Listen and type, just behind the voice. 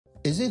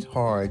Is it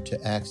hard to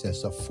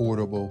access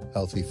affordable,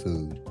 healthy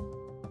food?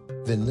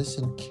 Then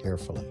listen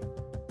carefully.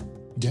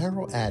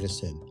 Daryl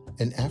Addison,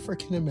 an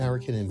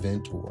African-American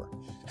inventor,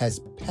 has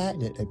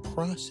patented a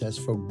process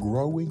for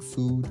growing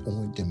food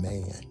on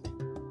demand.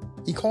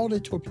 He called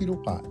it Torpedo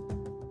Pot.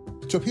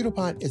 Torpedo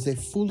Pot is a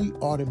fully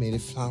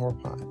automated flower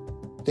pot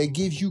that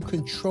gives you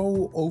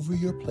control over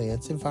your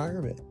plant's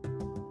environment.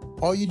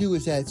 All you do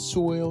is add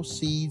soil,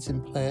 seeds,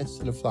 and plants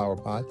to the flower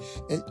pot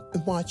and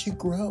watch it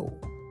grow.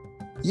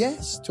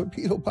 Yes,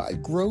 Torpedo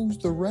Pot grows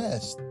the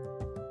rest.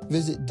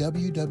 Visit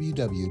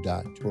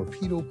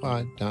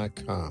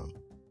www.torpedopot.com.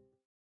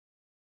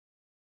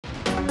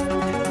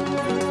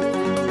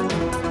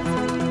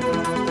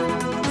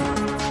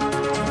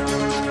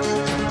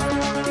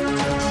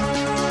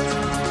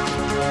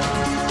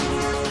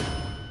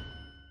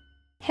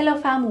 Hello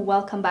fam,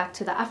 welcome back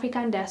to the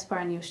African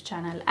Diaspora News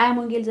channel. I'm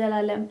Wongel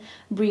Zelalem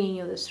bringing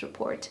you this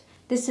report.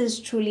 This is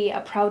truly a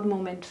proud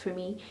moment for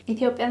me.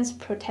 Ethiopians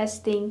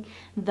protesting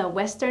the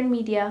Western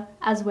media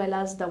as well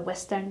as the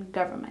Western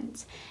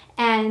governments.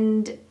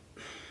 And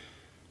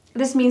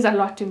this means a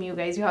lot to me, you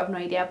guys. You have no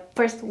idea.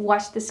 First,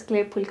 watch this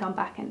clip. We'll come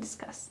back and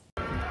discuss.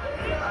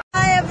 Hi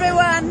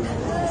everyone.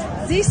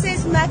 This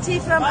is Mati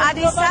from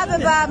Addis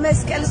Ababa,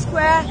 Meskel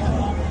Square.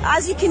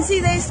 As you can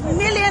see, there's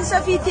millions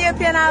of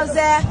Ethiopians out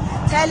there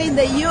telling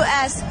the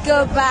US,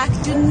 go back,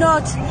 do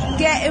not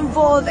get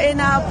involved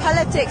in our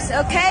politics,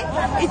 okay?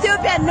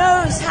 Ethiopia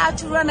knows how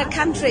to run a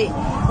country.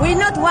 We're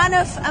not one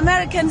of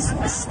American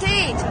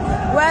state,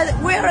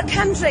 we're a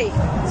country.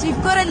 So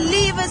you've got to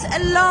leave us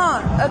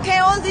alone, okay?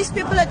 All these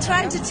people are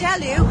trying to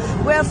tell you,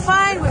 we're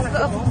fine, we've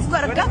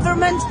got a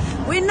government,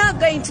 we're not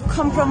going to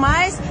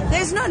compromise.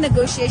 There's no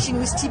negotiation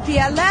with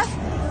TPLF.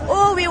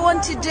 All we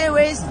want to do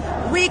is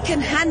we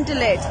can handle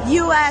it.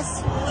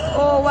 US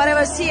or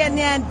whatever,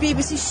 CNN,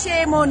 BBC,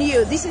 shame on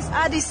you. This is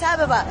Addis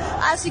Ababa.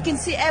 As you can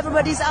see,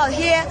 everybody's out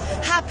here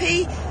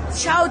happy,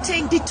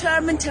 shouting,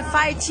 determined to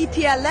fight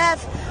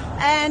TPLF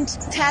and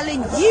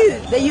telling you,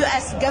 the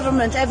US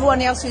government,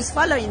 everyone else who is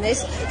following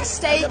this,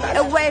 stay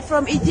away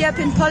from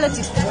Ethiopian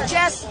politics.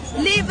 Just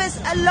leave us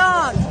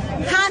alone.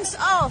 Hands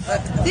off.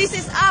 This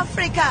is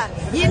Africa.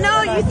 You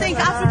know, you think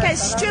Africa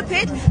is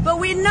stupid, but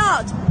we're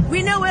not.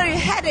 We know where you're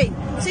heading.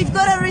 So you've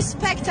got to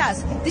respect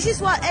us. This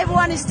is what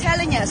everyone is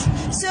telling us.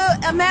 So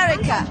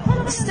America,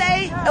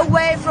 stay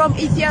away from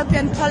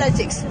Ethiopian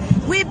politics.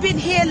 We've been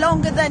here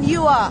longer than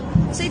you are.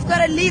 So you've got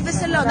to leave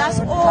us alone. That's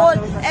all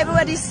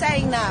everybody's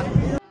saying now.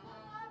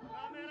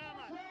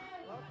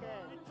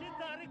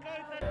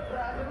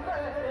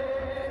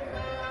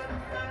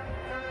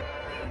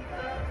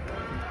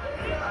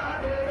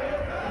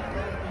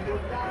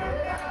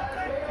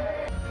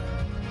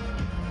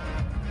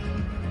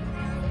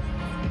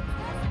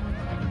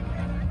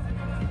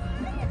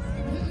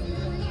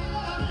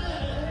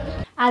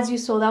 As you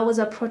saw, that was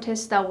a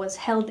protest that was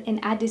held in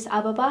Addis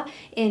Ababa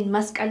in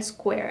Meskel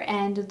Square,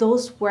 and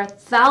those were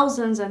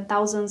thousands and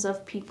thousands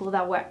of people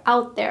that were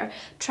out there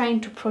trying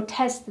to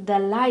protest the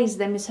lies,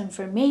 the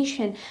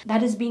misinformation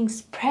that is being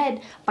spread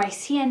by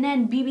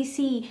CNN,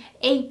 BBC,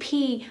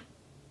 AP,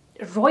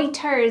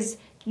 Reuters.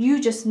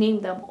 You just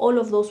name them, all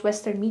of those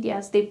Western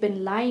medias. They've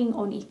been lying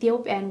on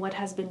Ethiopia and what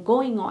has been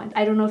going on.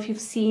 I don't know if you've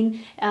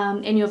seen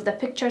any of the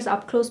pictures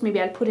up close.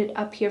 Maybe I'll put it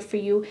up here for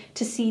you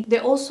to see. They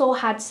also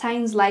had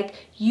signs like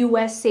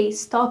USA,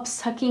 stop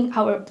sucking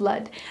our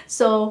blood.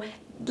 So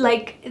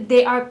like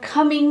they are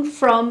coming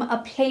from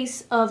a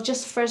place of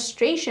just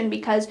frustration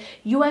because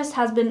US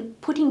has been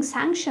putting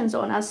sanctions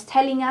on us,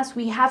 telling us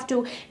we have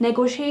to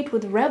negotiate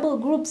with rebel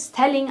groups,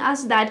 telling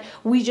us that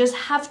we just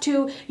have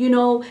to, you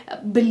know,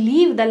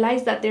 believe the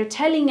lies that they're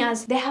telling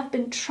us. They have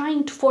been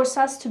trying to force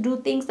us to do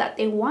things that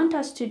they want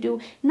us to do.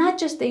 Not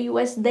just the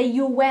US, the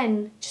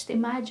UN. Just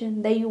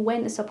imagine, the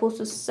UN is supposed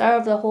to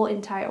serve the whole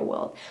entire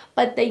world,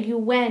 but the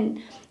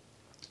UN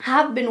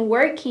have been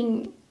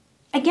working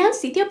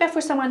against Ethiopia for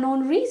some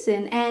unknown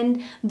reason.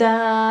 And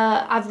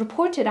I've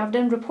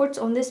done reports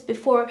on this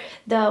before,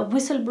 the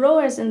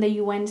whistleblowers in the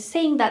UN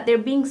saying that they're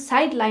being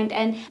sidelined,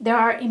 and there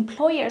are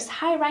employers,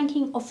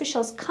 high-ranking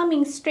officials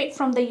coming straight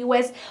from the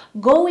US,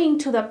 going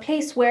to the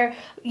place where,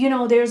 you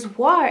know, there's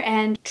war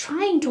and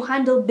trying to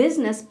handle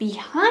business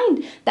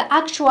behind the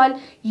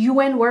actual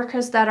UN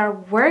workers that are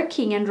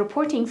working and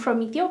reporting from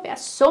Ethiopia.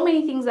 So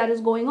many things that is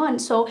going on.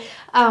 So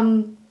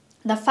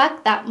the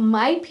fact that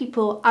my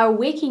people are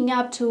waking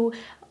up to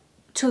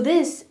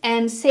this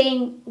and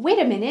saying, wait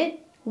a minute,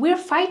 we're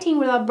fighting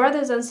with our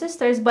brothers and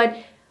sisters, but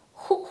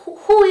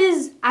who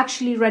is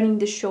actually running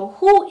the show?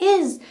 Who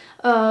is,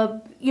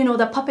 you know,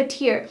 the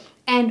puppeteer?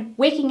 And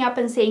waking up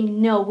and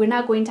saying, no, we're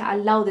not going to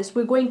allow this.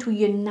 We're going to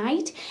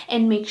unite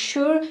and make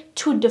sure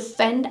to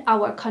defend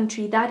our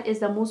country. That is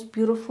the most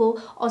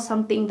beautiful,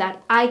 awesome thing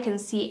that I can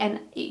see and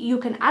you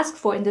can ask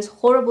for in this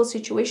horrible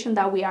situation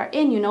that we are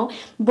in. You know,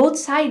 both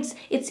sides,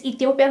 it's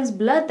Ethiopians'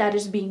 blood that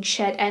is being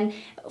shed, and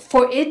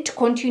for it to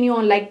continue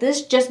on like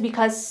this just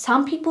because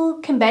some people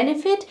can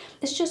benefit,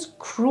 it's just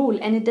cruel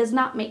and it does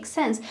not make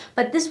sense.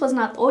 But this was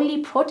not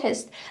only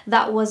protest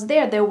that was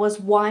there. There was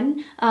one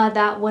one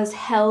that was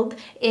held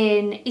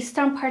in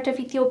eastern part of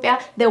Ethiopia.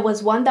 There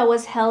was one that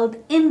was held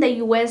in the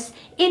US,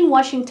 in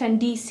Washington,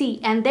 D.C.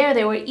 And there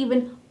they were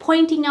even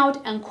pointing out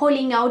and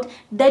calling out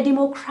the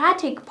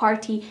Democratic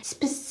Party,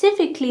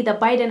 specifically the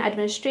Biden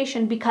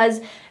administration,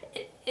 because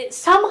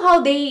somehow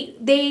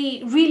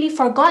they really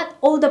forgot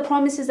all the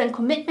promises and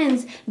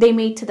commitments they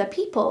made to the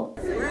people.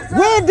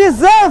 We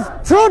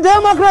deserve true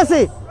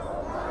democracy.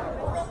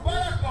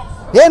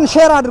 Then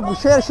share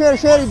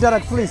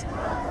it, please.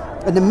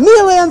 And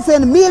millions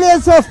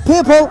of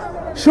people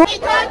should.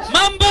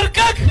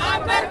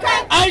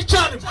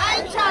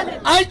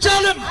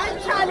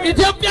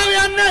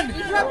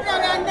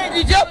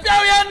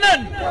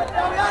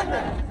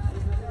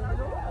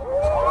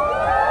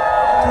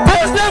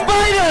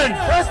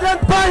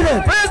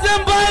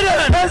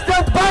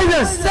 President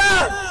Biden,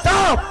 stop!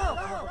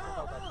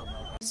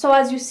 So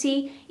as you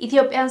see,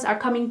 Ethiopians are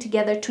coming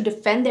together to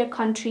defend their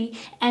country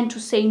and to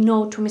say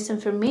no to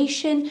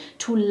misinformation,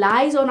 to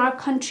lies on our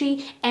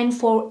country, and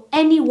for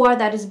any war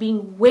that is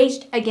being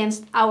waged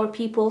against our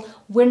people.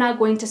 We're not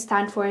going to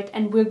stand for it,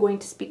 and we're going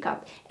to speak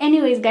up.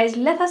 Anyways, guys,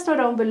 let us know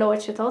down below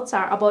what your thoughts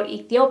are about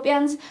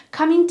Ethiopians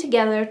coming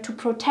together to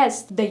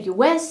protest the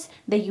US,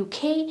 the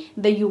UK,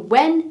 the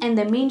UN, and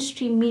the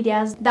mainstream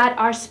medias that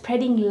are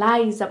spreading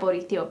lies about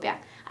Ethiopia.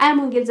 I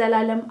am Wongel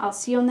Zelalem. I'll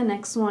see you on the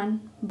next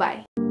one.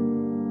 Bye.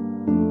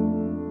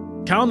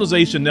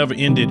 Colonization never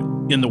ended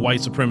in the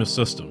white supremacist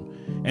system.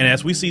 And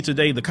as we see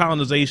today, the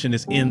colonization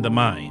is in the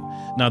mind.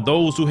 Now,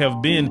 those who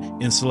have been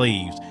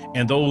enslaved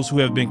and those who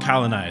have been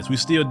colonized, we're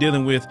still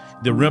dealing with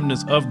the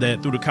remnants of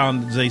that through the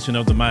colonization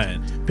of the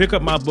mind. Pick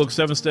up my book,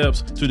 7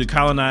 Steps to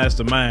Decolonize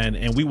the Mind,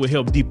 and we will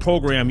help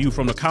deprogram you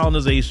from the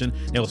colonization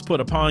that was put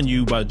upon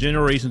you by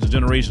generations and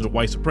generations of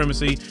white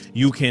supremacy.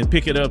 You can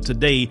pick it up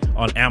today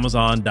on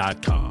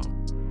Amazon.com.